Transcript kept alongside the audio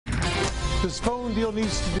This phone deal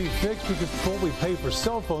needs to be fixed because for what we pay for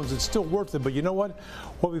cell phones, it's still worth it. But you know what?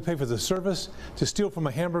 What we pay for the service, to steal from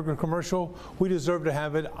a hamburger commercial, we deserve to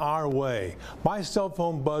have it our way. My cell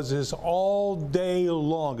phone buzzes all day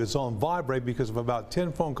long. It's on vibrate because of about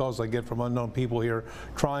 10 phone calls I get from unknown people here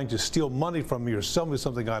trying to steal money from me or sell me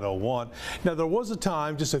something I don't want. Now, there was a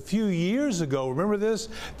time just a few years ago, remember this?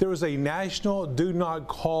 There was a national do not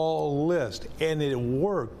call list, and it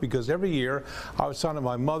worked because every year I would sign up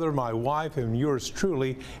my mother, my wife, and yours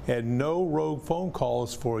truly, and no rogue phone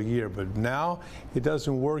calls for a year. But now it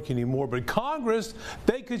doesn't work anymore. But Congress,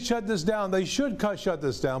 they could shut this down. They should shut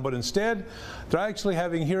this down, but instead they're actually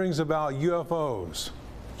having hearings about UFOs.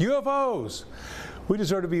 UFOs! We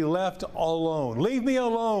deserve to be left alone. Leave me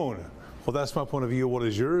alone. Well, that's my point of view. What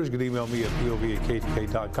is yours? You can email me at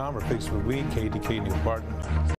pov@ktk.com or Facebook me, KTK Neil Barton.